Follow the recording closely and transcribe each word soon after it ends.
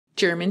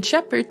German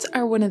Shepherds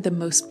are one of the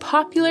most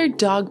popular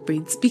dog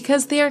breeds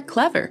because they are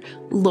clever,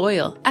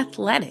 loyal,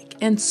 athletic,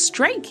 and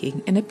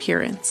striking in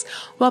appearance.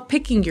 While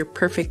picking your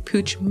perfect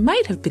pooch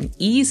might have been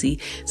easy,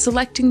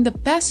 selecting the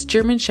best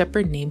German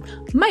Shepherd name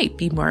might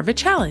be more of a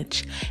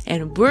challenge.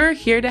 And we're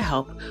here to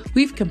help.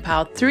 We've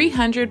compiled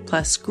 300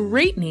 plus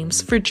great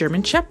names for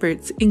German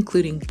Shepherds,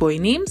 including boy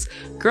names,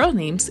 girl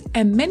names,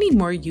 and many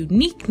more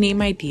unique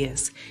name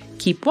ideas.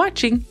 Keep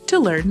watching to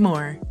learn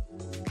more.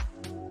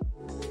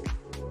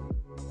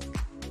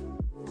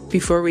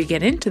 Before we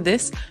get into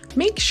this,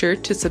 make sure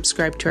to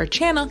subscribe to our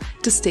channel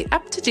to stay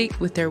up to date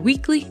with our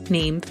weekly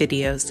name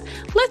videos.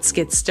 Let's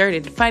get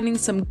started finding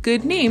some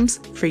good names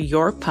for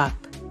your pup.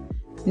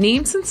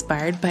 Names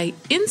inspired by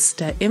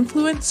Insta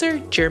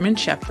influencer German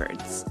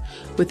Shepherds.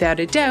 Without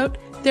a doubt,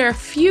 there are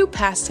few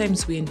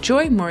pastimes we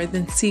enjoy more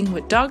than seeing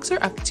what dogs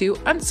are up to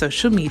on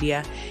social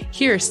media.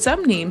 Here are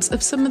some names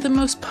of some of the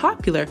most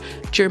popular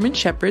German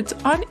Shepherds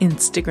on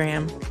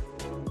Instagram.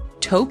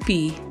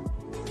 Topi,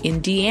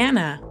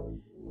 Indiana,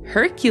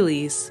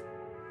 Hercules,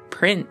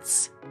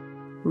 Prince,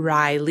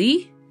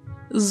 Riley,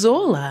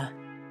 Zola,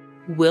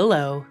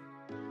 Willow,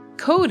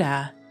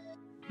 Coda,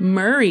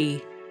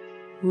 Murray,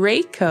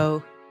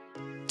 Reiko,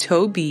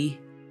 Toby,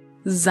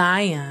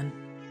 Zion,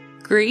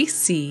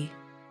 Gracie,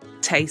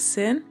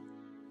 Tyson,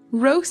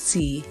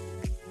 Rosie,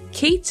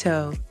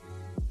 Kato,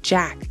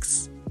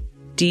 Jax,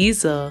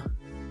 Diesel,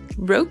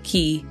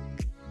 Roki,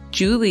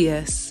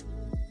 Julius,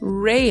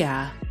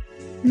 Rhea,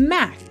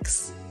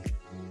 Max,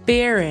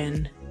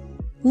 Baron,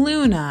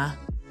 Luna,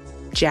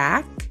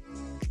 Jack,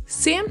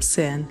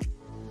 Samson,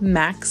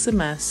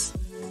 Maximus,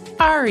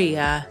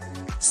 Aria,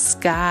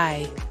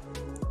 Sky,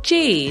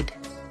 Jade.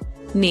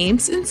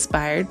 Names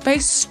inspired by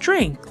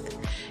strength.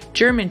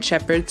 German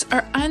Shepherds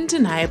are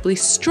undeniably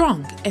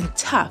strong and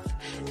tough.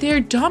 They are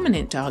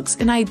dominant dogs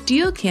and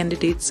ideal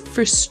candidates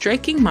for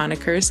striking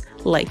monikers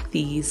like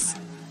these.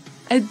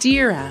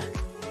 Adira,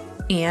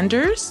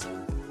 Anders,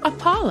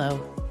 Apollo,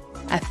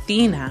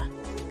 Athena,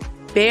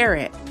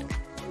 Barrett,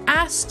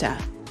 Asta,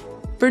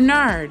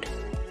 Bernard,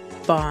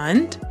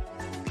 Bond,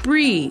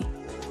 Bree,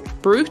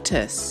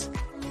 Brutus,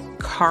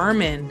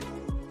 Carmen,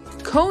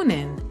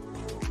 Conan,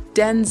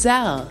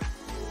 Denzel,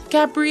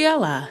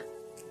 Gabriella,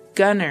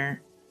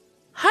 Gunner,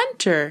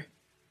 Hunter,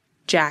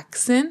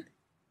 Jackson,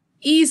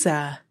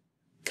 Isa,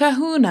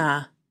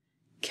 Kahuna,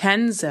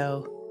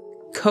 Kenzo,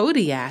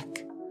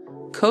 Kodiak,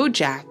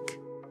 Kojak,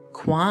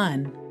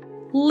 Kwan,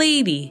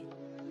 Lady,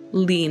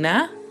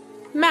 Lena,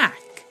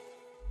 Mac,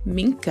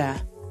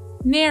 Minka,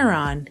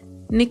 Neron,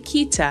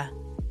 Nikita,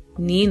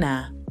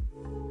 Nina.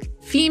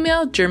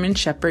 Female German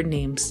Shepherd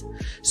names.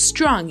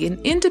 Strong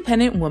and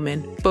independent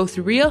women, both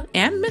real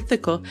and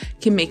mythical,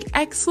 can make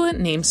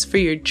excellent names for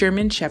your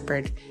German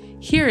Shepherd.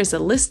 Here is a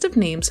list of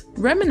names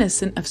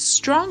reminiscent of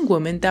strong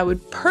women that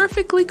would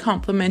perfectly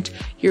complement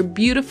your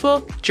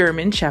beautiful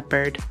German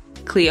Shepherd.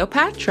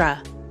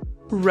 Cleopatra,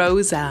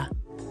 Rosa,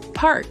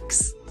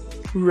 Parks,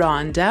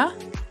 Rhonda,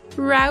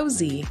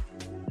 Rousey,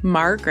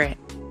 Margaret,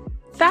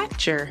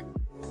 Thatcher,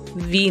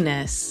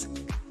 Venus,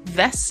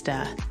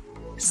 Vesta,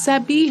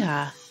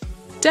 Sabiha,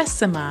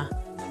 Decima,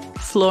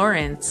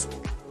 Florence,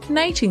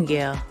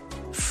 Nightingale,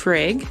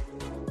 Frigg,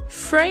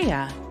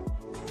 Freya,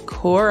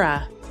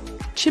 Cora,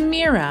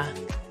 Chimera,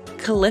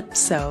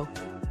 Calypso,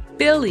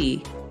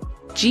 Billy,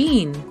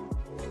 Jean,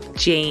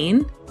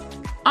 Jane,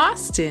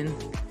 Austin,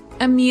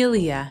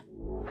 Amelia,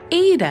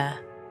 Ada,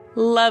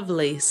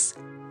 Lovelace,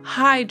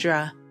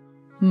 Hydra,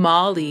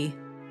 Molly,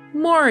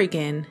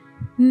 Morrigan,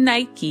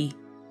 Nike,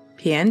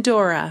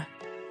 Pandora.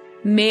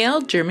 Male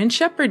German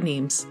Shepherd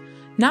names.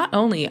 Not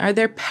only are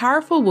there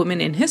powerful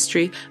women in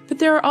history, but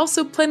there are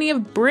also plenty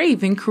of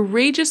brave and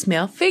courageous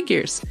male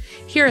figures.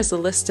 Here is a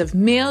list of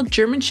male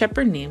German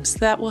Shepherd names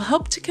that will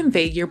help to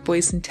convey your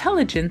boy's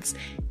intelligence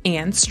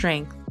and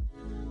strength.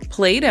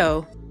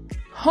 Plato,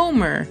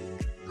 Homer,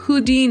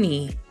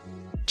 Houdini,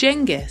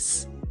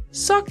 Genghis,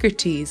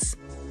 Socrates,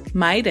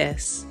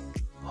 Midas,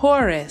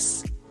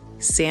 Horace,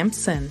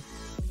 Samson,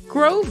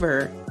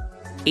 Grover,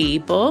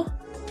 Abel,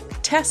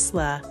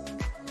 Tesla,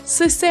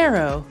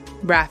 Cicero,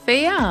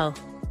 Raphael,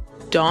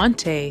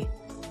 Dante,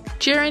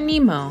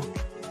 Geronimo,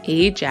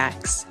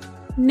 Ajax,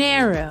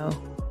 Nero,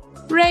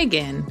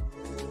 Reagan,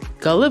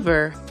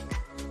 Gulliver,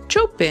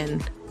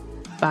 Chopin,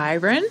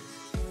 Byron,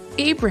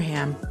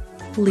 Abraham,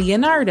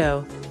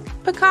 Leonardo,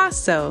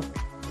 Picasso,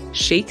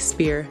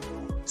 Shakespeare,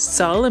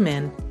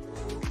 Solomon,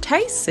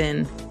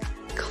 Tyson,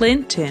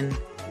 Clinton,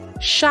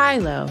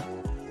 Shiloh,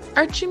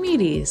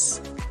 Archimedes.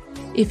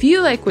 If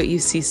you like what you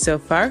see so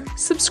far,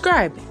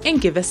 subscribe and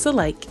give us a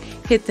like.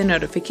 Hit the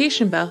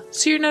notification bell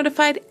so you're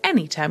notified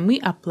anytime we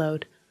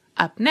upload.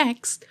 Up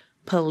next,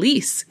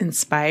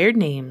 police-inspired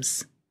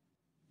names.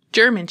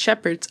 German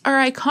Shepherds are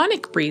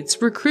iconic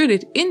breeds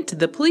recruited into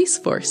the police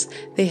force.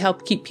 They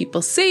help keep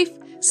people safe,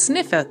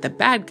 sniff out the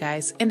bad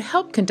guys, and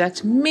help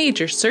conduct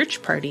major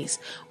search parties.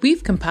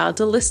 We've compiled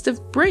a list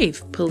of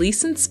brave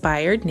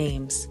police-inspired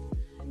names.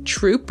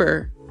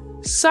 Trooper,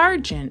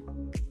 Sergeant,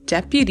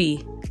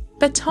 Deputy,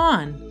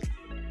 Baton,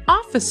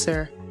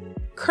 Officer,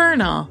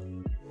 Colonel,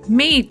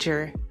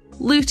 Major,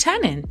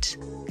 Lieutenant,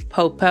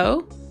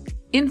 Popo,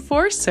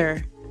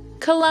 Enforcer,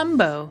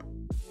 Columbo,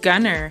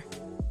 Gunner,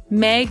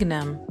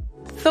 Magnum,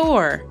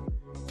 Thor,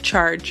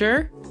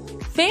 Charger,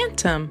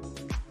 Phantom,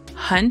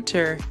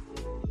 Hunter,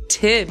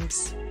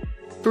 Tibbs,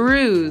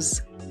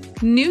 Bruce,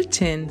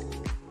 Newton,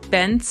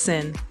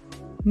 Benson,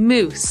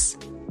 Moose,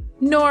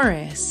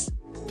 Norris,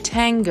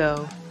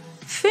 Tango,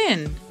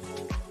 Finn,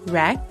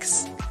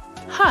 Rex,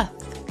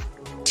 Huth,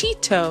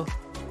 Tito,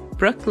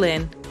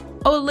 Brooklyn,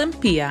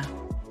 Olympia,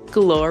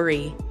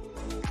 Glory.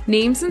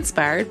 Names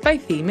inspired by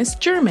famous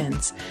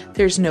Germans.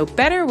 There's no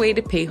better way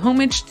to pay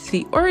homage to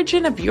the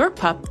origin of your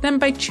pup than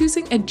by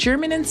choosing a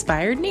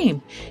German-inspired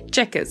name.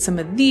 Check out some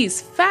of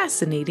these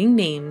fascinating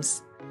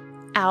names.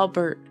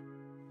 Albert,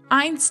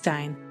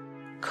 Einstein,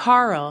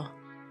 Karl,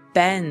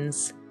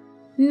 Benz,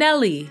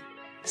 Nellie,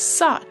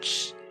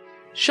 Soch,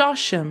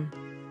 Joachim,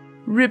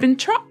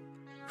 Ribbentrop,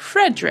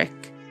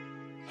 Frederick,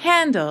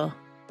 Handel,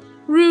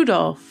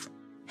 Rudolf,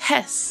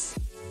 Hess,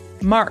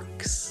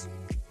 Marx,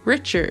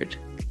 Richard,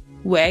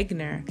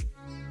 Wagner,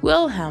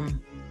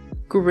 Wilhelm,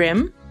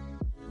 Grimm,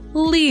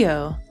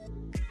 Leo,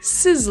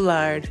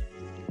 Sislard,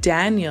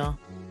 Daniel,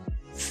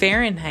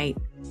 Fahrenheit,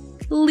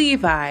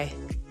 Levi,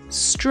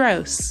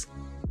 Strauss,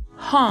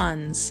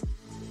 Hans,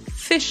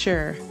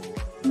 Fischer,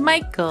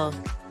 Michael,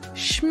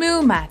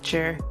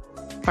 Schmumacher,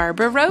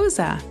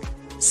 Barbarossa,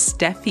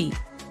 Steffi,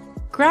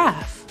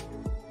 Graf.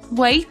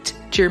 White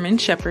German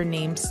Shepherd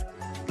names.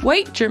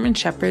 White German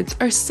Shepherds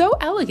are so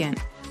elegant.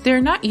 They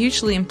are not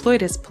usually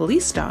employed as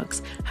police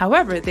dogs.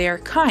 However, they are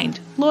kind,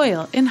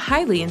 loyal, and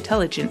highly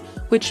intelligent,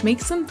 which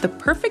makes them the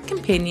perfect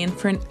companion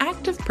for an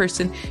active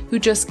person who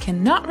just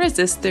cannot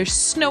resist their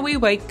snowy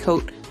white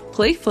coat,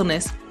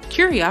 playfulness,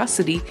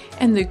 curiosity,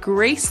 and the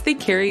grace they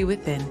carry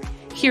within.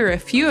 Here are a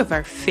few of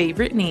our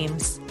favorite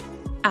names.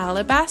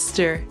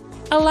 Alabaster,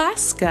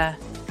 Alaska,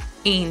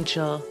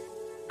 Angel,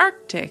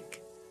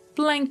 Arctic,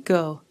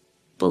 Blanco,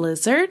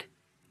 Blizzard,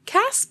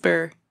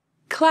 Casper,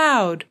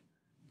 Cloud,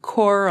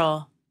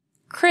 Coral,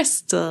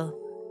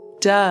 Crystal,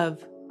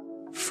 Dove,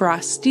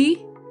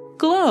 Frosty,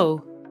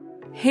 Glow,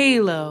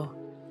 Halo,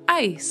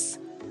 Ice,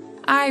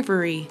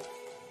 Ivory,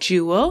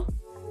 Jewel,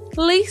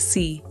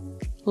 Lacy,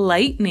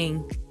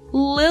 Lightning,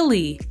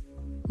 Lily,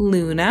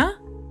 Luna,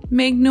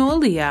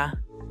 Magnolia,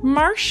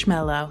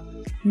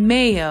 Marshmallow,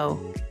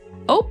 Mayo,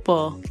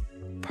 Opal,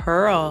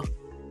 Pearl,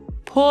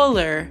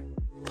 Polar,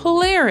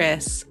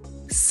 Polaris,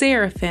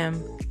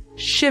 Seraphim,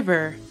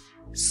 Shiver,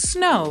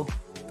 Snow.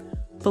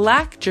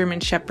 Black German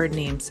Shepherd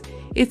names.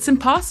 It's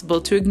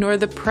impossible to ignore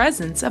the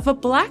presence of a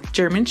black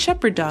German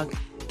Shepherd dog.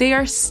 They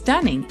are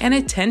stunning and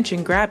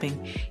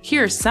attention-grabbing.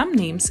 Here are some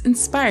names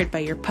inspired by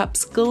your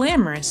pup's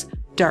glamorous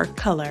dark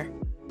color.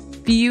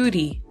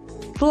 Beauty,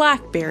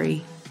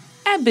 Blackberry,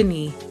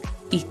 Ebony,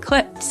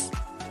 Eclipse,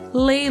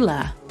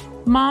 Layla,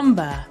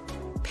 Mamba,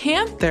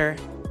 Panther,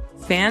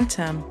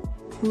 Phantom,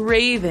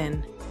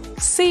 Raven,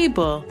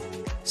 Sable,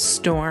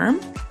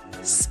 Storm,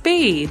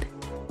 Spade,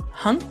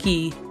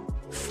 Hunky,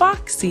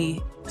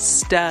 Foxy,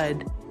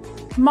 Stud,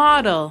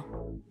 Model,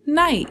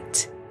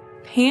 Night,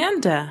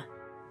 Panda,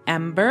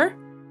 Ember,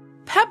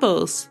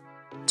 Pebbles,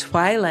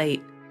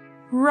 Twilight,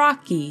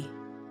 Rocky,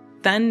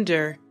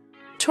 Thunder,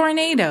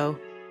 Tornado,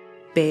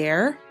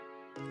 Bear,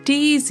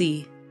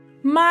 Daisy,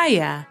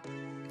 Maya,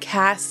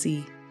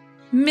 Cassie,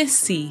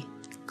 Missy,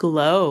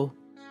 Glow.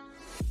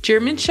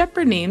 German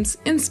Shepherd names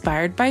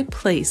inspired by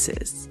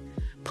places.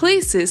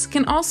 Places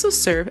can also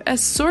serve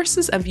as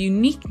sources of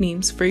unique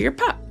names for your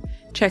pup.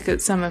 Check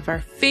out some of our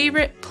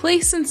favorite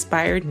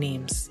place-inspired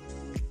names.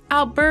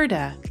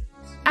 Alberta,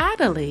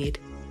 Adelaide,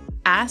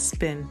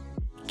 Aspen,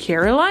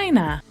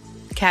 Carolina,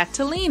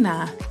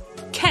 Catalina,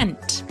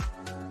 Kent,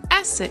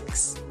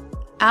 Essex,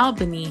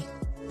 Albany,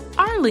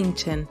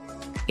 Arlington,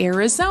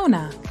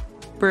 Arizona,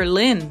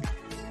 Berlin,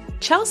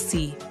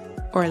 Chelsea,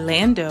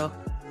 Orlando,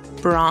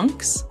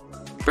 Bronx,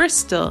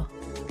 Bristol,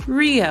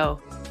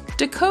 Rio,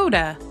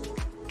 Dakota,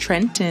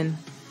 Trenton,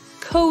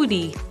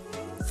 Cody,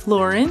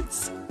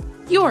 Florence,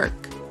 York,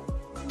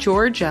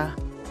 Georgia,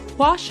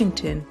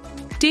 Washington,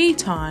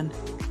 Dayton,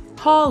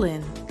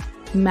 Holland,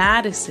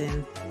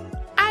 Madison,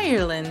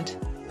 Ireland,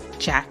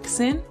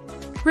 Jackson,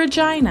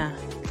 Regina,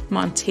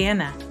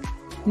 Montana,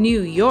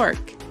 New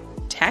York,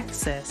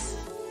 Texas.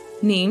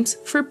 Names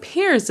for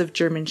pairs of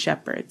German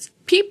Shepherds.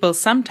 People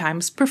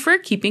sometimes prefer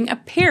keeping a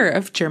pair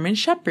of German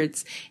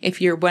Shepherds.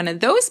 If you're one of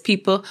those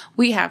people,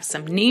 we have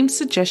some name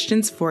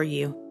suggestions for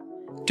you.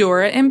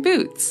 Dora and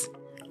Boots,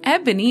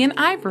 Ebony and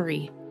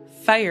Ivory,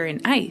 Fire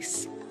and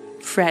Ice,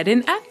 Fred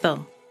and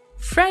Ethel,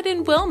 Fred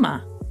and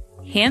Wilma,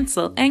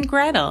 Hansel and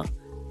Gretel,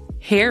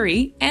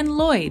 Harry and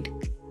Lloyd,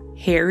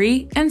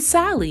 Harry and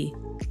Sally,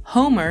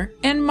 Homer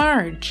and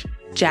Marge,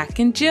 Jack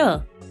and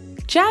Jill,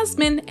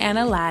 Jasmine and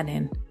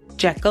Aladdin,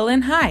 Jekyll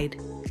and Hyde,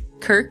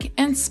 Kirk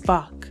and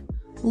Spock,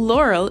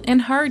 Laurel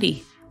and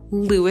Hardy,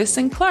 Lewis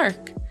and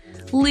Clark,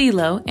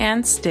 Lilo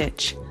and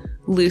Stitch,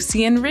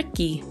 Lucy and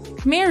Ricky,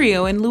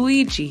 Mario and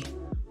Luigi,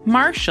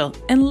 Marshall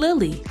and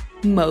Lily,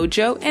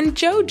 Mojo and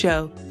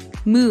Jojo,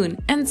 Moon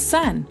and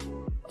Sun,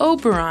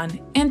 Oberon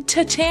and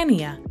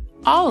Titania,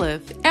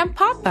 Olive and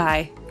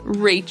Popeye,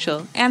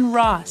 Rachel and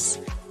Ross,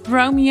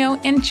 Romeo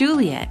and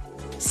Juliet,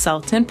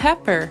 Salt and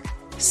Pepper,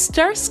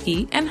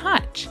 Starsky and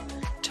Hutch,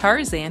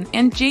 Tarzan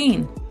and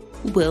Jane,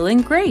 Will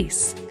and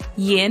Grace,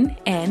 Yin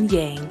and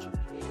Yang.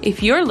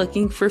 If you're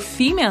looking for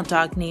female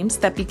dog names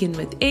that begin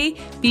with A,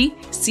 B,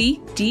 C,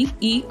 D,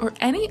 E, or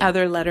any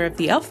other letter of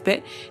the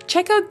alphabet,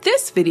 check out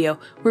this video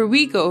where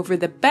we go over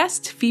the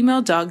best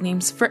female dog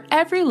names for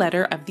every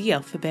letter of the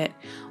alphabet.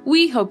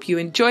 We hope you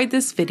enjoyed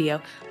this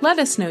video. Let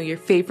us know your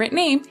favorite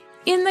name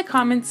in the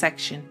comment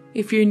section.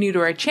 If you're new to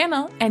our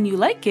channel and you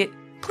like it,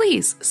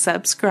 please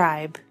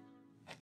subscribe.